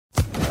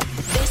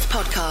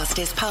podcast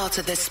is part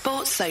of the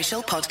Sports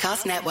Social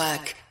Podcast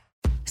Network.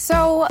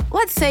 So,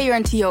 let's say you're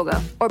into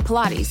yoga or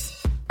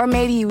Pilates, or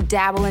maybe you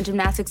dabble in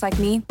gymnastics like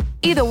me.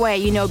 Either way,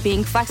 you know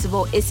being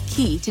flexible is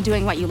key to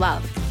doing what you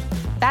love.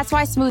 That's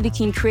why Smoothie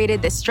King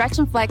created the Stretch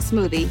and Flex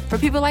smoothie for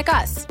people like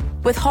us.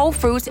 With whole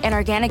fruits and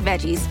organic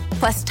veggies,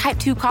 plus type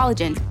 2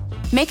 collagen.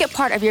 Make it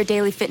part of your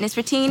daily fitness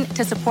routine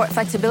to support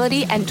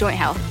flexibility and joint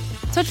health.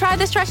 So try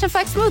the Stretch and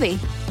Flex smoothie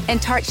in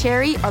tart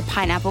cherry or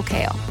pineapple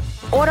kale.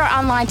 Order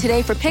online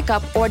today for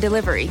pickup or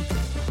delivery.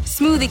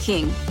 Smoothie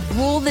King,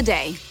 rule the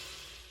day.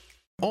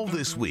 All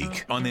this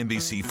week on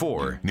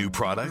NBC4, new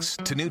products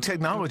to new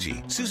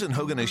technology. Susan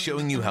Hogan is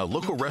showing you how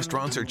local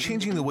restaurants are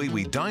changing the way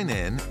we dine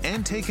in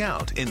and take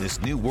out in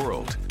this new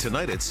world.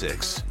 Tonight at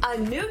 6. A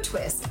new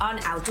twist on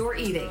outdoor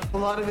eating. A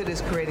lot of it is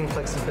creating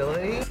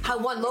flexibility. How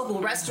one local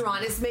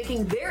restaurant is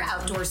making their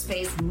outdoor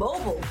space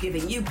mobile,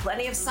 giving you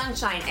plenty of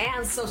sunshine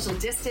and social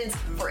distance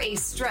for a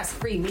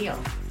stress-free meal.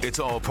 It's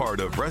all part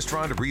of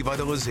restaurant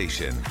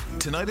revitalization.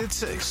 Tonight at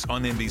 6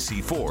 on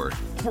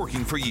NBC4,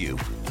 working for you.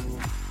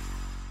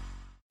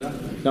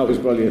 That was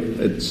brilliant.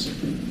 It's,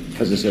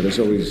 as I said, it's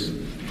always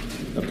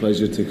a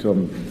pleasure to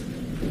come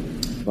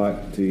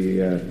back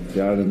to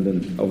Ireland,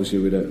 and obviously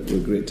we had a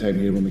great time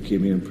here when we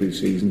came here in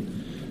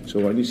pre-season. So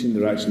when you seen the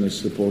reaction of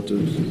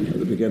supporters at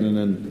the beginning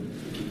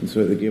and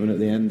throughout the game and at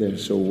the end there,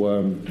 so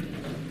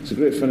it's a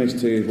great finish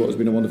to what has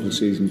been a wonderful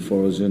season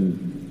for us,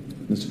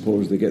 and the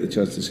supporters, they get the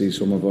chance to see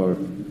some of our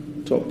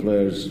top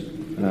players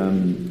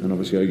and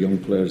obviously our young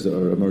players that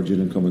are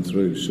emerging and coming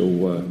through. So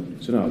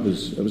no, it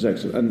was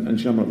excellent. And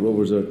Shamrock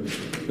Rovers are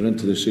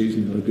into the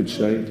season, they're a good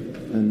side,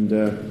 and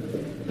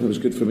it was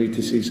good for me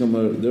to see some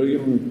of their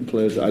young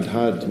players that I'd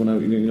had when I,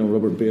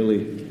 Robert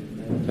Bailey,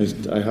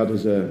 I had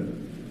as a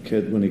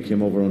kid when he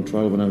came over on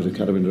trial when I was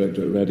academy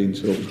director at Reading.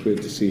 So it was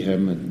great to see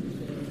him, and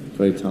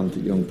very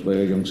talented young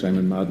player, young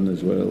Simon Madden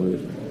as well, who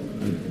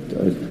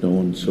I'd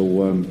known.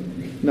 So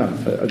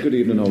a good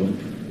evening all.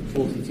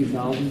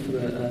 42,000 for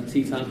the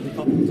tea time for the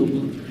Cup in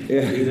Dublin.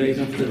 Yeah. 3 days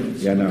after.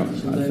 Yeah, no,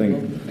 I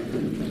think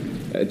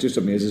it just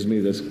amazes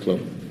me, this club,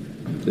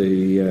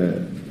 the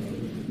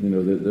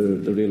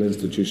real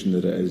institution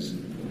that it is,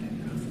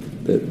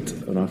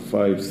 that on our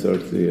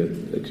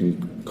 5:30 it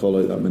can call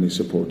out that many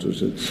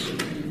supporters.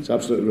 It's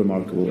absolutely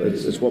remarkable.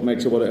 It's what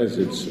makes it what it is.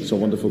 It's a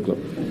wonderful club.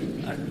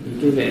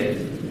 You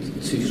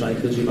give 2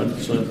 strikers, you've had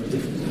sort of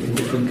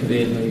different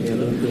career, maybe a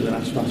little bit of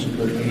Aspas and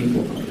Bernie,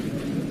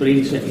 but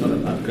he said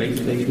that great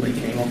day when he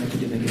came off.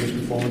 Did you think of his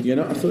performance?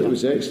 I thought it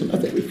was excellent. I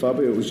think with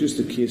Fabio it was just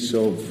a case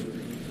of,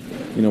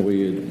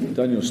 we had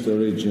Daniel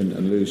Sturridge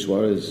and Luis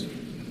Suarez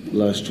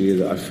last year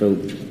that I felt,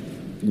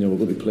 we're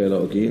going to play a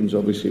lot of games.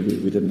 Obviously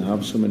we didn't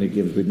have so many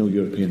games, we had no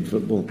European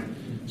football.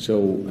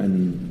 So,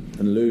 and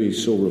Luis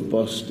is so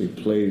robust, he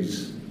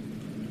plays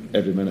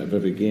every minute of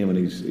every game, and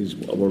he's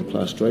a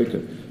world-class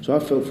striker. So I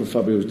felt for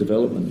Fabio's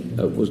development,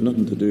 it was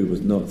nothing to do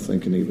with not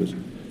thinking he was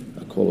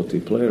a quality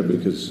player,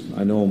 because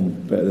I know him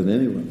better than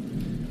anyone.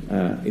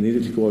 He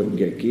needed to go out and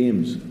get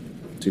games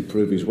to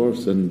prove his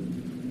worth, and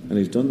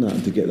he's done that,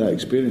 and to get that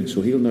experience.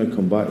 So he'll now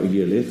come back a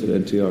year later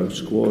into our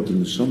squad in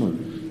the summer,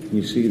 and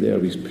you see there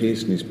his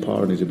pace and his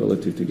power and his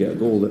ability to get a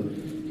goal that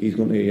he's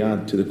going to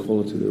add to the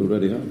quality that we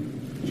already have.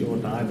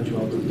 Jordan Ibe as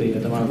well could be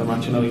the man of the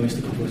match. I know he missed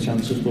a couple of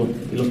chances, but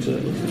he looks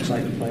an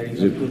exciting player.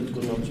 He's a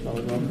good long spell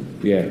as well.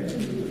 Yeah,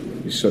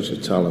 he's such a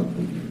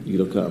talent. You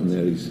look at him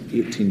there, he's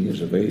 18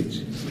 years of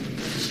age.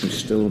 He's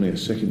still only a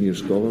second-year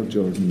scholar,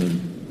 Jordan. And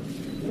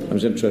I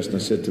was interested, I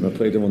said to him, I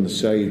played him on the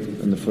side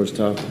in the first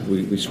half.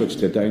 We switched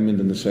to a diamond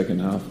in the second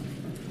half.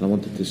 And I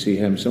wanted to see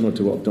him, similar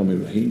to what I've done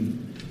with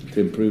Raheem, to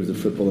improve the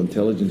football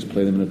intelligence,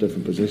 play them in a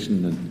different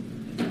position. And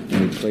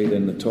he played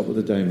in the top of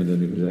the diamond, and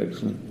he was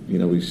excellent.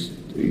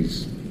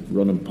 He's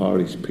running power,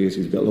 his pace,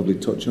 he's got a lovely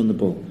touch on the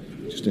ball.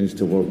 Just needs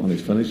to work on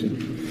his finishing.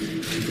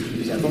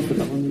 Is that off with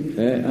that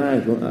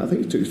one? I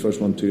think he took his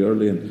first one too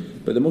early.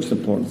 But the most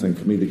important thing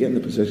for me, to get in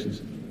the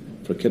positions.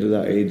 For a kid of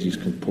that age, his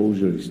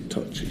composure, his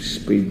touch, his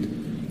speed,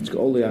 he's got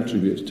all the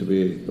attributes to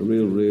be a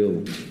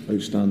real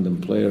outstanding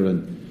player.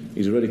 And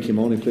he's already came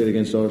on, he played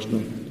against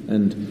Arsenal,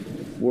 and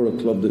we're a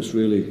club that's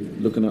really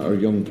looking at our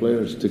young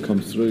players to come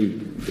through,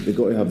 but they've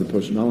got to have the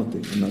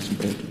personality, and that's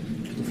important.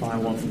 The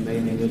final one from me,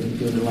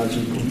 the other lads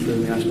who come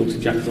through, I spoke to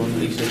Jack Dunn,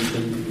 he said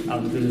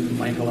Alan Visit from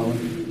Michael Owen,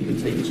 you can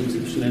take us into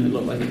the saloon. It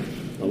looked like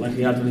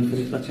he had when he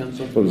finished that chance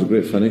off. Well, it was a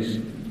great finish.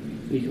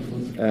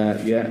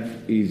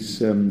 He's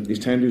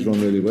timed his run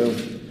really well.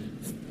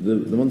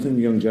 The one thing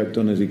with young Jack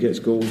Dunn is he gets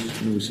goals.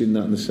 We've seen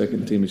that in the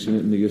second team, we've seen it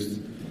in the youth,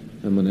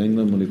 and in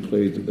England when he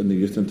played in the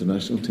youth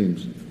international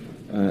teams.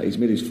 He's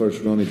made his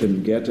first run, he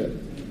didn't get it,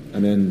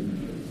 and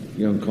then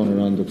young Conor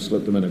Randall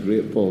slipped him in a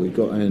great ball. He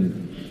got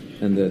in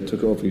and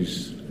took off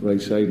his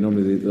right side.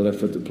 Normally the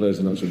left-footed players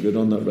are not so good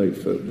on that right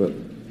foot, but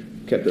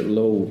kept it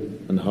low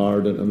and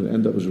hard, and it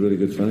ended up as a really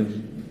good finish.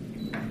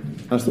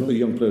 I thought the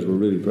young players were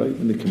really bright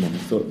when they came on. I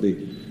thought the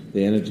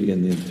energy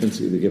and the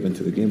intensity they gave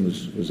into the game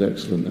was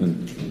excellent,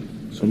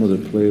 and some of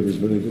their play was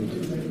very good.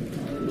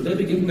 Will they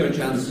be giving their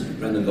chance,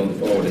 Brendan, going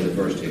forward in the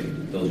first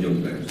team, those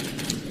young players?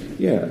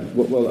 Yeah,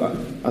 well,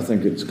 I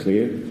think it's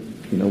clear.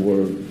 You know,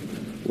 we're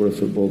a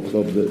football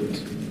club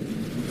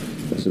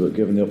that's about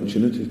giving the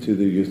opportunity to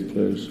the youth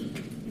players.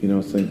 You know,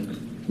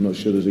 I'm not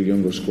sure there's a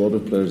younger squad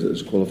of players that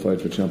is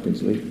qualified for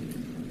Champions League.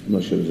 I'm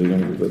not sure there's a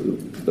younger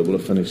that will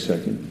have finished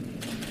second.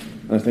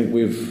 And I think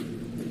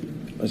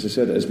as I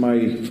said, it's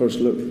my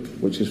first look,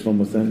 which is from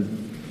within.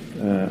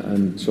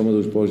 And some of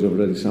those boys have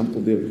already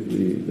sampled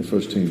the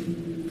first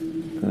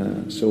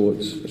team. So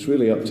it's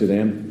really up to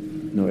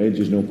them. You know, age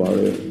is no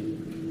barrier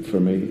for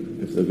me.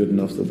 If they're good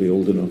enough, they'll be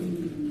old enough.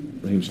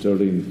 Raheem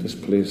Sterling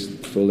displaced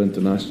full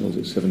internationals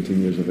at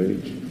 17 years of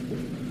age.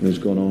 And he's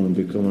gone on and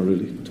become a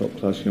really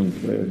top-class young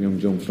player. Young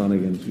John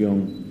Flanagan,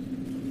 young,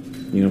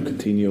 you know,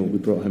 Coutinho, we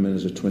brought him in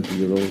as a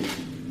 20-year-old.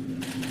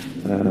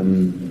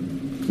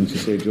 And to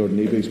say Jordan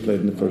Eby's played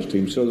in the first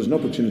team. So there's an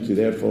opportunity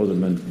there for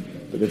them.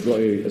 But they've got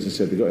to, as I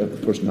said, they've got to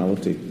have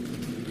personality,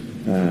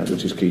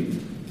 which is key.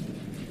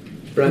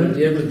 Brendan, do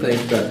you ever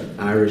think that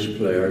Irish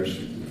players,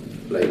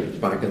 like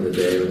back in the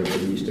day when they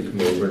used to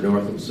come over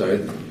north and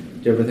south,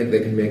 do you ever think they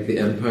can make the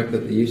impact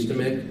that they used to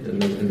make in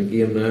the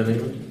game now in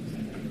England?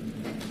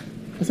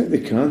 I think they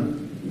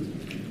can.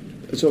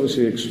 It's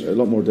obviously a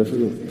lot more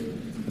difficult.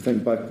 I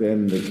think back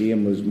then the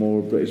game was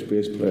more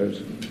British-based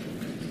players,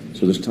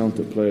 so there's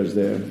talented players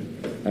there.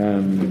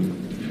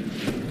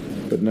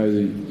 But now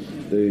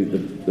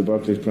the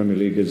Barclays Premier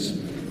League it's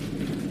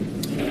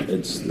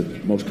the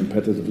most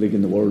competitive league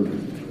in the world.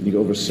 And you got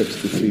over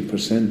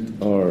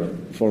 63% are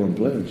foreign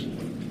players.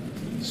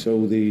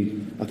 So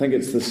I think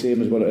it's the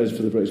same as what it is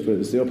for the British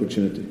players. It's the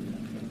opportunity.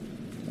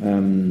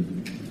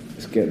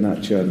 It's getting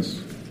that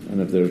chance.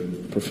 And if they're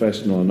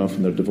professional enough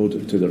and they're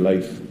devoted to their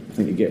life, I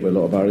think you get with a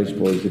lot of Irish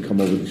boys. They come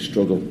over, they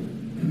struggle,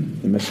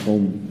 they miss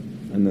home,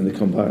 and then they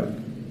come back,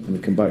 and they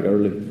come back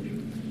early.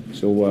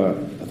 So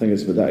I think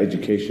it's about that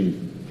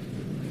education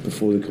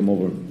before they come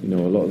over. You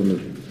know, a lot of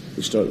them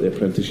they start the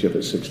apprenticeship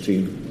at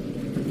 16,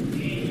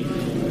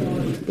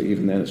 but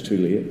even then it's too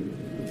late.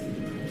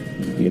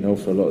 You know,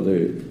 for a lot of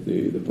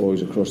the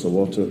boys across the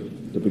water,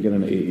 they're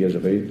beginning at 8 years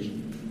of age.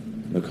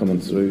 They're coming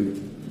through,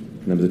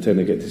 and then by the time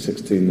they get to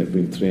 16, they've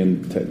been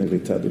trained technically,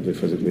 tactically,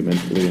 physically,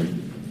 mentally,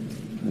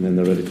 and then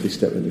they're ready to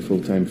step into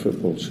full-time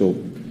football. So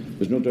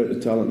there's no doubt the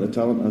talent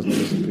hasn't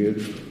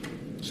disappeared.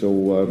 So,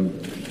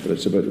 but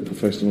it's about the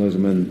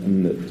professionalism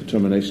and the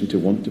determination to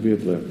want to be a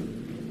player.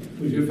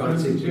 Would you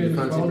fancy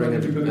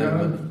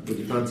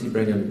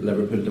bringing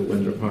Liverpool to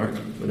Windsor Park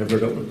whenever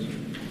it opens?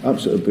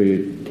 Absolutely,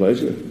 it'd be a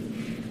pleasure.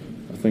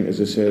 I think, as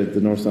I said,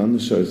 the north and the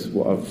south,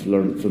 what I've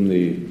learned from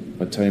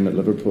my time at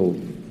Liverpool,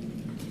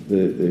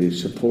 the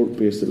support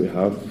base that we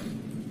have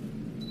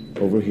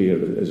over here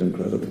is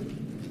incredible.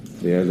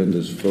 The island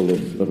is full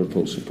of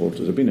Liverpool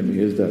supporters. I've been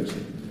amazed,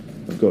 actually.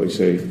 I've got to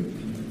say,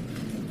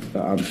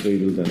 at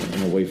Anfield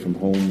and away from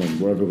home and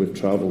wherever we've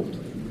travelled,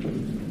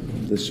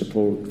 the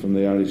support from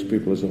the Irish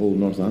people as a whole,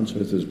 north and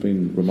south, has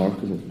been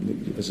remarkable.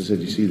 As I said,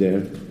 you see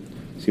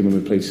when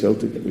we played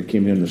Celtic, we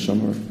came here in the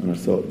summer, and I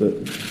thought that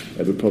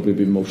it would probably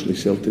be mostly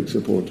Celtic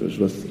supporters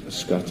with a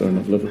scattering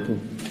of Liverpool.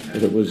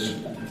 But it was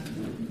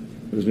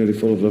nearly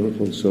full of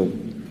Liverpool, so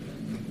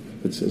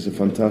it's a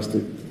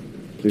fantastic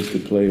place to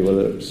play,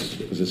 whether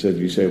it's, as I said,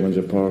 you say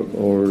Windsor Park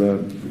or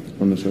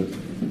on the south.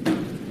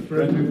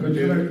 Brendan,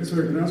 can I ask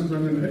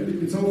Brendan,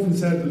 it's often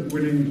said that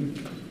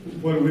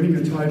winning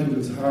a title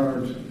is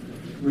hard,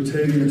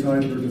 retaining a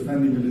title or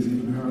defending it is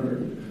even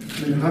harder.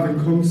 I mean, having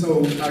come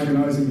so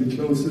agonisingly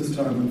close this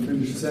time and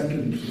finished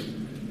second,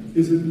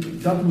 is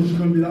it going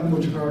to be that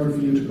much harder for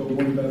you to go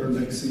one better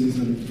next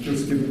season,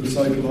 just given the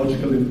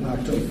psychological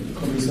impact of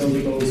coming so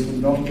close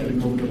and not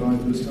getting over the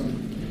line this time?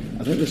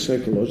 I think the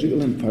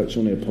psychological impact's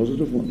only a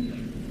positive one.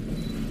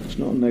 It's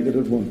not a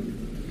negative one.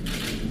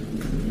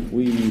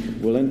 We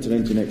will enter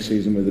into next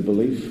season with the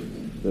belief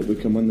that we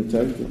can win the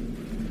title.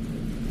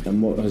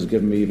 And what has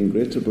given me even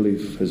greater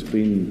belief has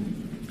been,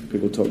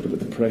 people talked about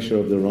the pressure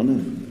of the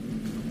run-in.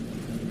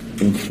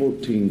 In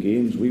 14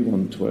 games, we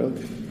won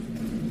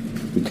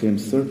 12. We claimed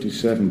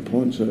 37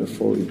 points out of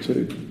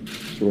 42.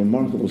 It's a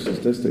remarkable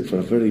statistic for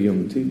a very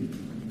young team.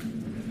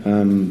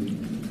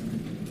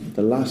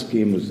 The last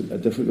game was a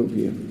difficult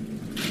game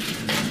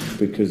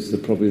because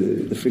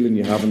the feeling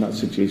you have in that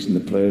situation, the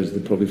players, they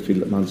probably feel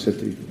that Man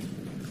City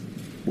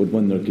would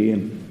win their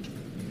game,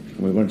 and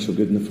we weren't so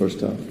good in the first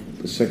half.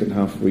 The second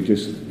half, we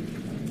just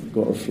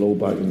got our flow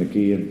back in the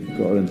game,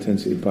 got our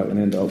intensity back, and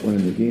ended up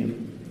winning the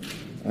game.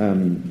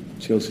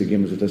 Chelsea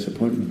game was a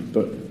disappointment,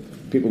 but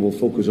people will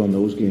focus on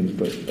those games.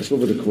 But it's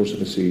over the course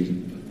of a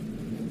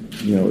season.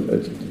 You know,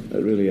 it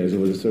really is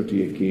over the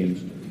 38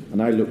 games,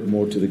 and I look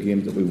more to the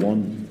games that we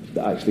won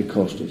that actually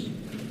cost us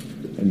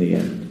in the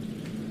end.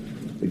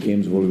 The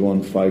games where we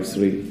won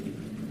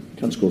 5-3,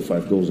 can't score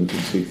 5 goals and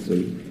concede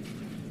 3.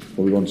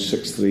 Or we won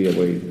 6-3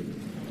 away.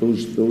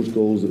 Those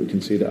goals that we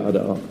conceded added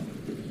up.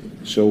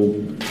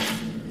 So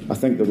I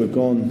think that we've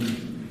gone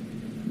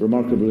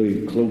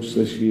remarkably close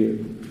this year.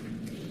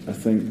 I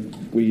think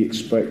we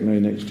expect now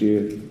next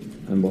year,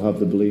 and we'll have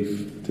the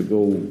belief to go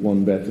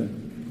one better.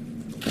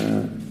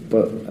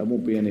 But it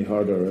won't be any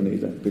harder or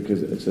anything,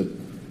 because it's a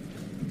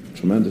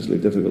tremendously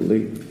difficult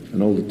league,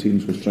 and all the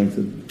teams will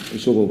strengthen.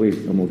 So will we,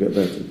 and we'll get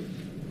better.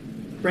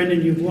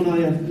 Brendan, you've one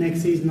eye on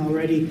next season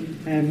already.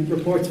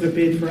 Reports of a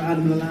bid for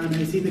Adam Lallana.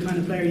 Is he the kind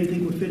of player you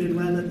think would fit in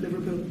well at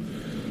Liverpool?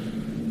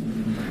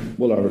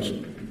 Well,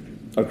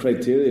 our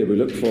criteria we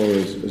look for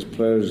is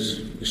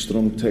players with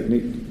strong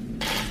technique,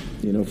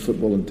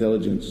 football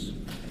intelligence.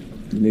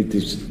 You need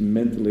to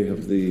mentally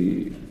have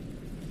the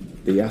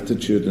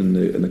attitude and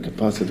the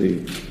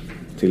capacity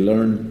to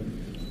learn,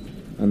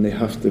 and they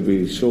have to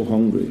be so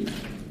hungry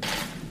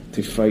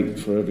to fight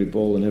for every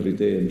ball and every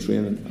day in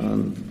training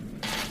and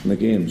in the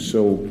game.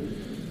 So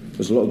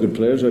there's a lot of good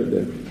players out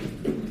there,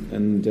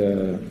 and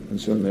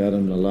certainly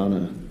Adam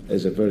Lallana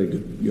is a very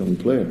good young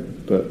player,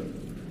 but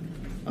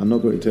I'm not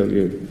going to tell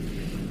you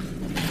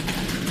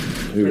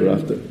who we're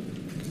after,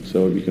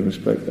 so you can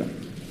respect that.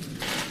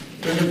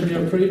 Brendan, from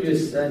your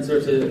previous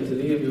answer to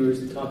Liam, you were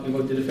talking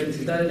about the defence.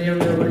 Is that an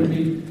area where you'd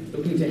be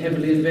looking to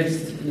heavily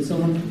invest in the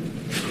summer?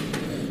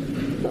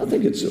 I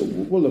think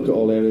we'll look at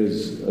all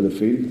areas of the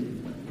field.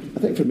 I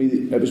think for me,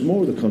 it was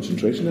more the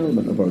concentration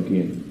element of our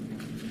game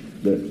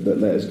that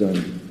let us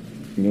down.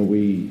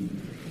 We,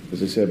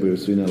 as I said, we were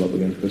 3-0 up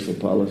against Crystal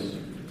Palace.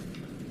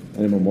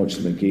 Anyone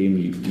watching the game,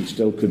 you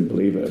still couldn't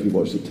believe it if you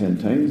watched it 10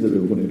 times that we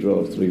were going to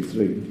draw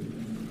 3-3.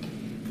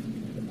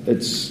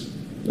 There's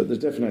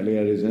definitely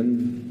areas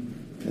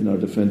in our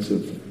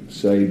defensive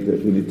side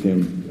that we need to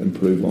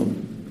improve on.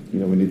 We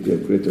need to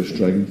have greater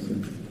strength.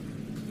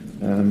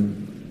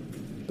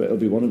 But it'll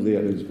be one of the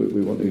areas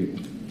we want to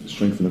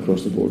strengthen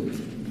across the board.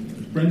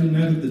 Brendan,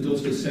 now that the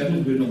dust has settled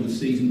a bit on the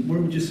season, where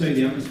would you say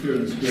the atmosphere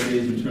in the square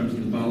is in terms of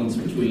the balance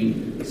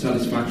between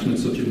satisfaction of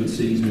such a good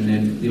season and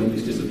then the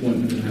obvious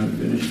disappointment in how it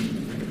finished?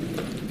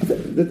 I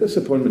think the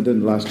disappointment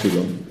didn't last too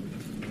long,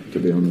 to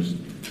be honest.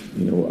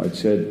 I'd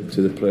said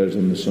to the players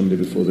on the Sunday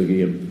before the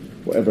game,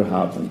 whatever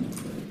happened,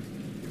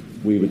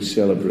 we would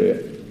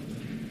celebrate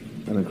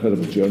an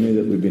incredible journey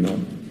that we've been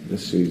on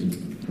this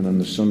season. And on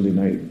the Sunday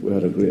night, we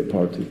had a great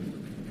party.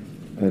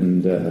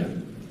 And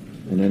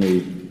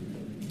any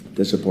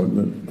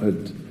disappointment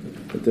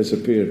had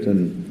disappeared.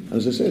 And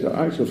as I said,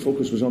 our actual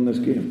focus was on this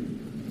game,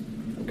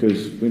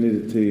 because we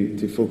needed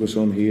to focus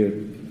on here.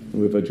 And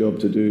we have a job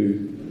to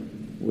do.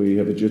 We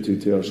have a duty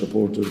to our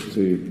supporters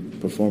to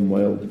perform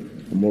well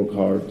and work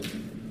hard.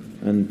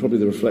 And probably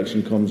the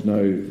reflection comes now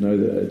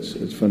that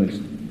it's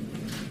finished.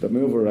 But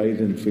my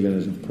overriding feeling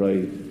is of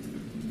pride.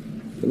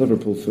 The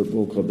Liverpool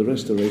Football Club, the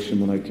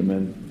restoration when I came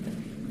in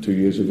 2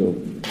 years ago,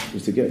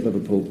 was to get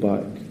Liverpool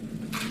back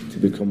to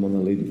become one of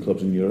the leading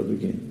clubs in Europe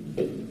again.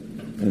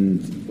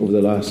 And over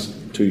the last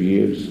 2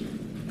 years,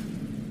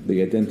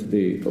 the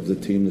identity of the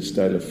team, the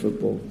style of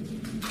football,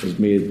 has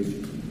made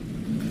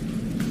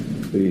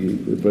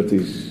the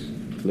British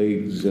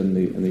leagues and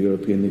the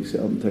European leagues sit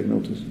up and take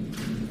notice.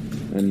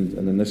 And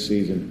in this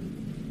season,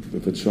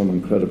 we've had some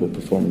incredible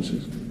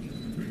performances.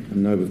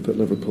 And now we've put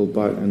Liverpool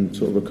back and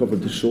sort of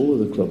recovered the soul of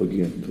the club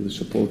again. For the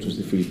supporters,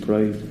 they feel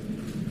pride,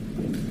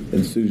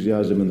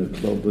 enthusiasm in the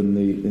club, and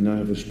they now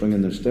have a spring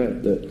in their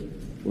step that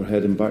we're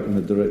heading back in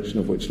the direction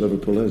of which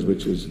Liverpool is,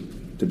 which is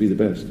to be the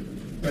best.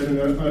 And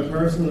on a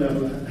personal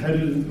level, how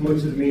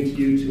much did it mean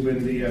to you to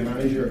win the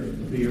Manager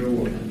of the Year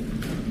award?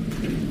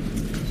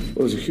 Well,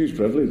 it was a huge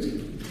privilege.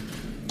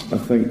 I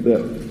think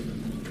that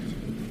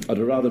I'd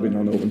have rather been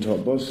on the open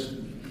top bus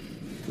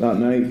that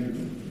night,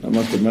 I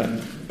must admit.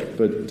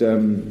 But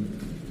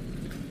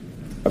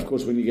of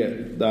course, when you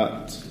get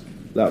that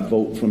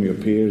vote from your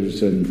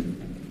peers and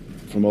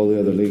from all the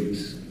other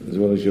leagues as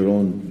well as your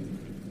own,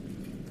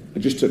 it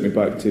just took me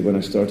back to when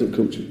I started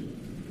coaching.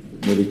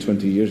 Nearly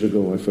 20 years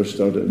ago, I first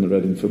started in the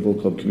Reading Football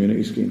Club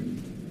community scheme.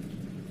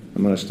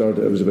 And when I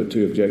started, it was about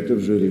two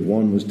objectives really.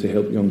 One was to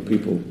help young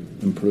people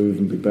improve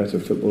and be better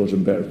footballers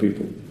and better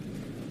people.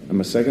 And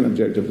my second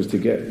objective was to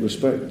get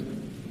respect.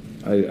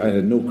 I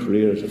had no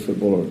career as a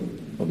footballer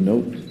of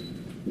note.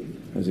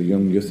 As a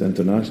young youth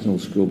international,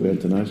 schoolboy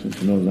international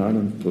for Northern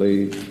Ireland,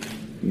 played, at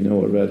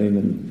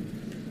Reading,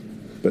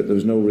 but there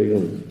was no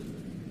real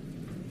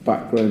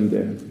background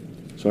there.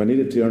 So I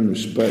needed to earn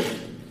respect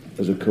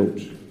as a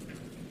coach.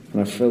 And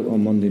I felt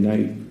on Monday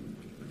night,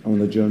 on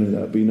the journey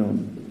that I've been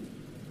on,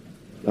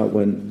 that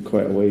went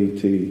quite a way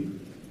to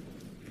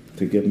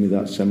give me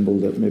that symbol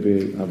that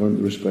maybe I've earned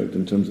the respect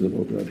in terms of the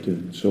work that I've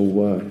done. So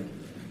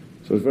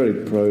I was very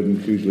proud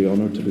and hugely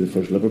honoured to be the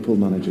first Liverpool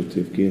manager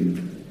to have gained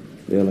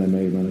the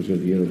LMA Manager of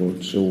the Year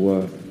award.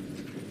 So,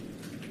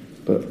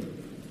 but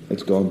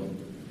it's gone.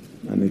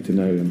 I need to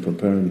now, I'm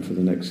preparing for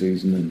the next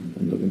season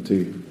and looking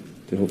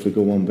to hopefully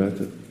go one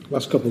better.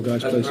 Last couple,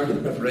 guys, please. As part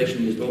of the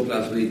preparation, you spoke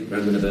last week,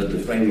 Brendan, about the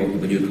framework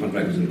of a new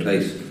contract is in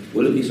place.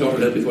 Will it be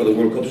sorted out before the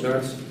World Cup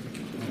starts?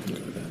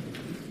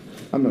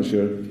 I'm not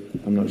sure.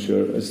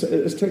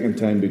 It's taking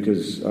time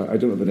because I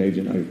don't have an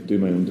agent. I do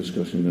my own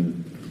discussion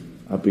and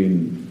I've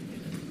been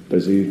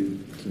busy,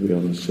 to be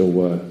honest.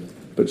 So,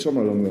 but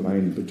somewhere along the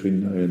line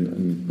between now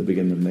and the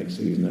beginning of next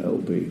season, it'll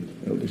be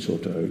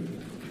sorted out,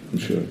 I'm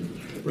sure.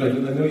 Right,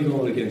 and I know you don't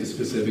want to get into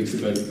specifics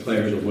about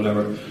players or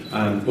whatever,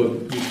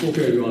 but you spoke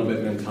earlier on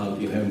about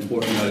mentality and how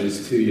important that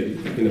is to you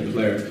in a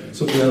player.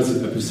 Something else,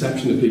 a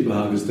perception that people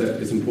have is that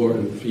it's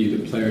important for you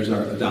that players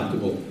are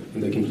adaptable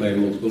and they can play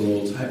multiple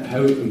roles.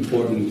 How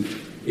important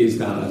is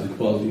that as a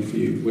quality for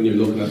you when you're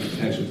looking at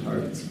potential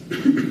targets?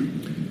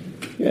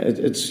 Yeah,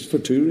 it's for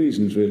two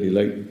reasons really.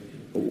 Like,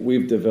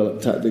 we've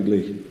developed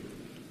tactically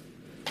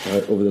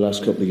over the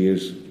last couple of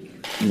years.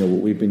 You know,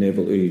 we've been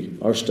able to,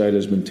 our style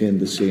has maintained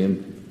the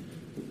same,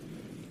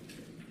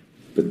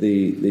 but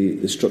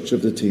the structure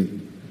of the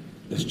team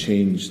has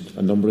changed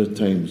a number of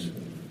times,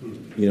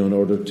 you know, in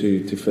order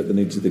to fit the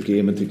needs of the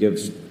game and to give,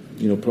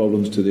 you know,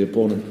 problems to the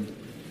opponent.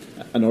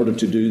 In order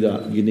to do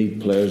that, you need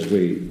players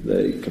with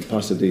the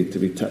capacity to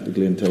be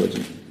tactically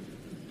intelligent,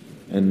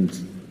 and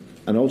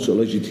also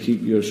allows you to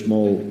keep your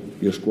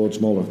squad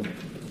smaller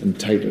and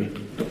tighter.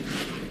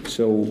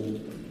 So,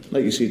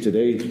 like you see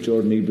today,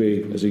 Jordan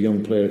Ebrey, as a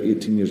young player,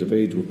 18 years of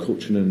age, we're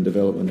coaching and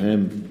developing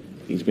him.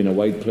 He's been a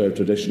wide player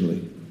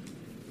traditionally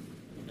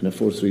in a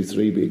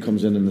 4-3-3, but he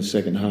comes in the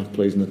second half,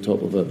 plays in the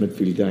top of a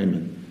midfield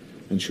diamond,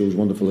 and shows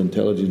wonderful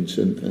intelligence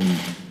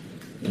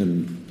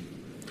and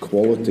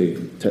quality,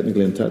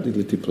 technically and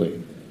tactically, to play.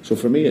 So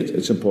for me,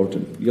 it's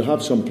important. You'll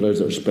have some players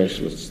that are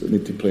specialists that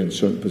need to play in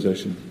certain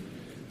positions,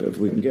 but if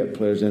we can get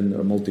players in that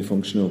are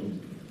multifunctional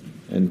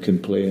and can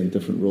play in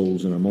different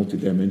roles and are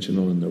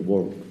multidimensional in their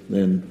work,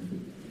 then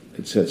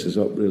it sets us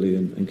up really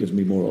and gives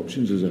me more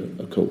options as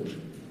a coach.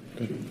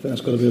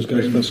 That's got to be as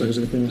good as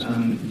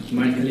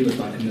Martin Kelly was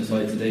back in the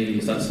side today.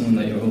 Is that someone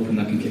that you're hoping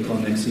that can kick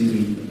on next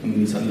season? I mean,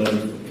 he's had a lot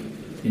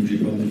of injury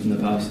problems in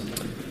the past.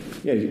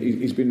 Yeah,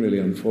 he's been really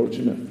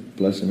unfortunate.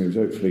 Bless him, he was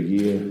out for a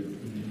year.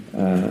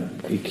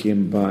 He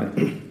came back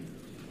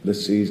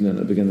this season, and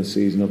at the beginning of the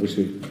season,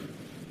 obviously,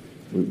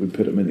 we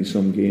put him into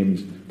some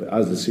games. But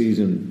as the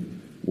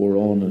season wore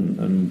on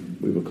and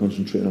we were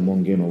concentrating on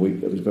one game a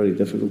week, it was very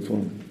difficult for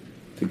him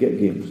to get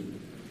games.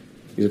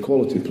 He's a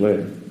quality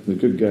player. He's a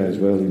good guy as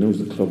well. He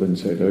knows the club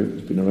inside out.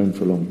 He's been around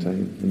for a long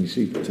time. And you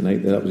see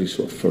tonight that was his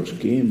sort of first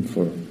game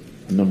for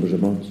a number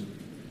of months.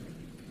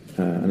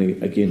 And he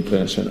again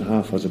playing at centre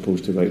half as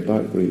opposed to right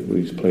back where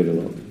he's played a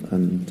lot.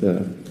 And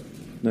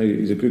now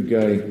he's a good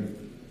guy,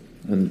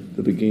 and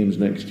there'll be games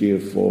next year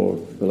for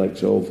the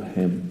likes of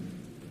him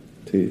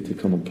to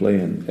come and play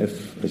in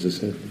if, as I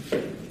said,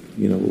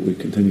 you know, we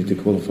continue to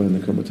qualify in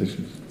the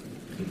competitions.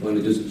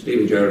 Finally, just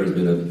Steven Gerrard has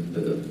been a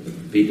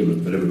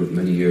beacon for Liverpool for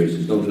many years.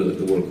 He's gone through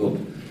the World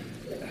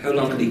Cup. How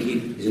long can he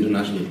keep his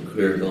international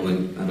career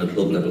going and at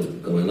club level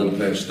going? A lot of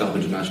players stop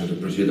international to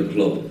pursue the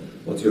club.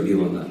 What's your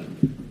view on that?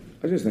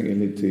 I just think you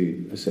need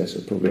to assess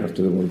it probably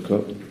after the World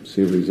Cup,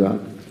 see where he's at.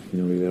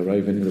 You know, he'll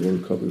arrive into the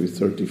World Cup, he'll be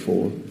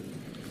 34.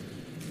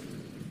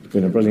 He's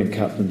been a brilliant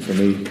captain for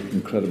me,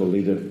 incredible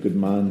leader, good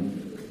man,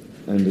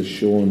 and has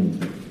shown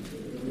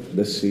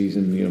this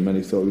season, you know,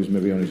 many thought he was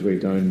maybe on his way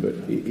down, but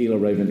he'll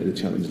arrive into the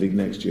Champions League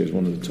next year as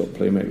one of the top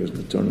playmakers in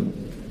the tournament.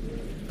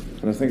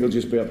 And I think it'll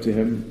just be up to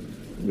him,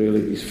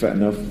 really. He's fit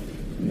enough.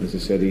 As I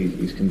said,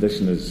 his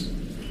condition is,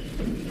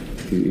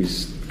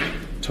 he's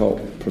top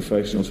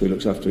professional, so he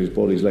looks after his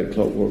body. He's like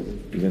clockwork.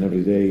 He's in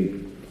every day,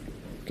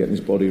 getting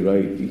his body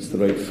right, eats the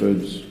right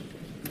foods.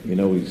 You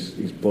know,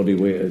 his body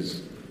weight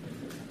is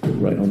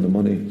right on the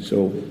money.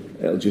 So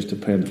it'll just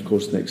depend. Of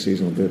course, next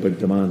season will be a big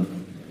demand,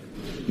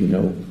 you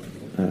know.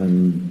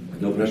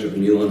 No pressure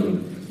from you on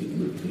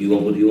him? You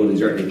won't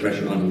exert any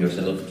pressure on him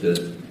yourself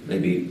to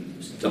maybe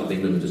stop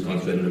England and just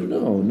concentrate on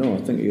Liverpool? No,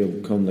 I think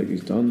he'll come like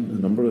he's done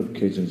a number of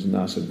occasions and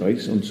ask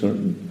advice on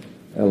certain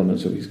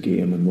elements of his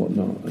game and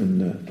whatnot.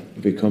 And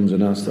if he comes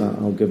and asks that,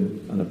 I'll give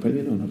him an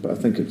opinion on it. But I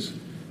think it's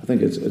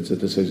a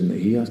decision that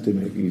he has to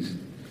make. He's,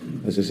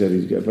 as I said,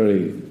 he's got a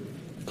very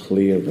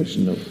clear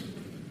vision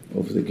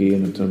of the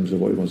game in terms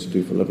of what he wants to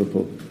do for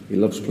Liverpool. He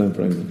loves playing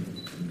for England.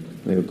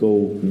 And he'll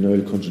go now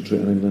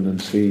concentrate on England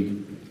and see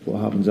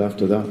what happens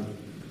after that.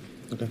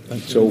 Okay,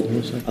 thanks. So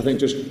I think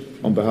just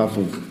on behalf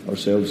of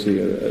ourselves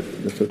here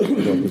at the Football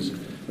Club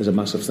is a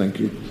massive thank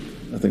you.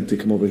 I think to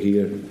come over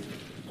here,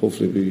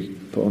 hopefully we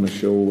put on a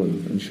show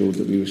and showed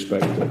that we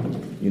respect it.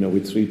 You know,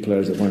 with three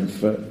players that weren't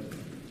fit,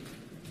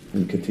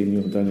 and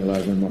Coutinho, Daniel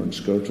Levy and Martin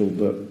Skrtel,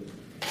 but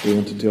we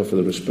wanted to offer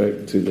the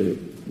respect to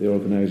the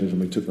organisers, and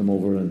we took them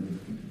over, and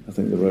I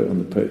think they were out on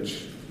the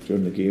pitch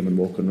during the game and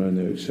walking around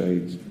the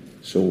outside.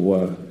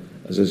 So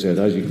as I said,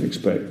 as you can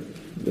expect,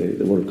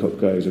 the World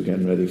Cup guys are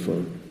getting ready for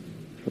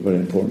a very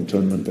important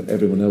tournament, but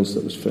everyone else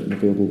that was fit and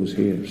available was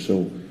here.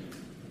 So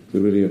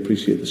we really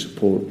appreciate the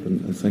support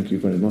and thank you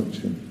very much,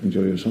 and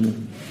enjoy your summer.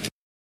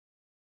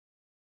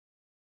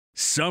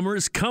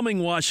 Summer's coming,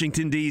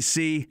 Washington,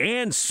 D.C.,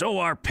 and so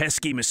are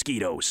pesky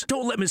mosquitoes.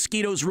 Don't let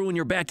mosquitoes ruin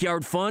your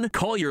backyard fun.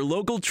 Call your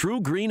local True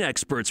Green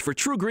experts for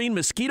True Green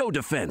Mosquito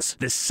Defense.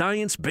 This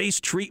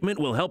science-based treatment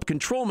will help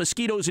control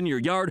mosquitoes in your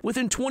yard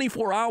within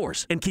 24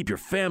 hours and keep your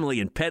family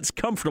and pets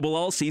comfortable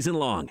all season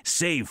long.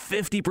 Save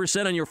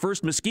 50% on your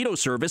first mosquito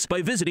service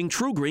by visiting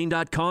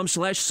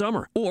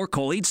truegreen.com/summer or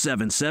call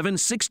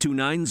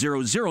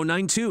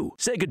 877-629-0092.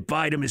 Say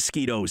goodbye to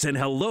mosquitoes and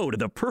hello to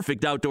the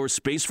perfect outdoor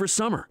space for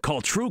summer.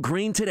 Call True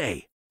Green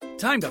today.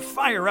 Time to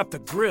fire up the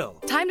grill.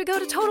 Time to go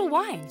to Total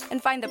Wine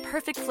and find the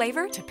perfect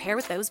flavor to pair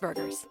with those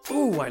burgers.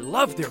 Ooh, I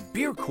love their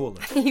beer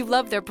cooler. You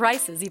love their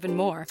prices even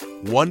more.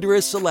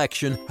 Wondrous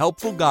selection,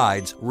 helpful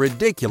guides,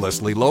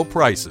 ridiculously low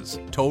prices.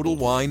 Total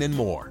Wine and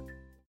more.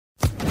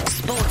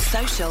 Sports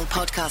Social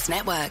Podcast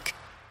Network.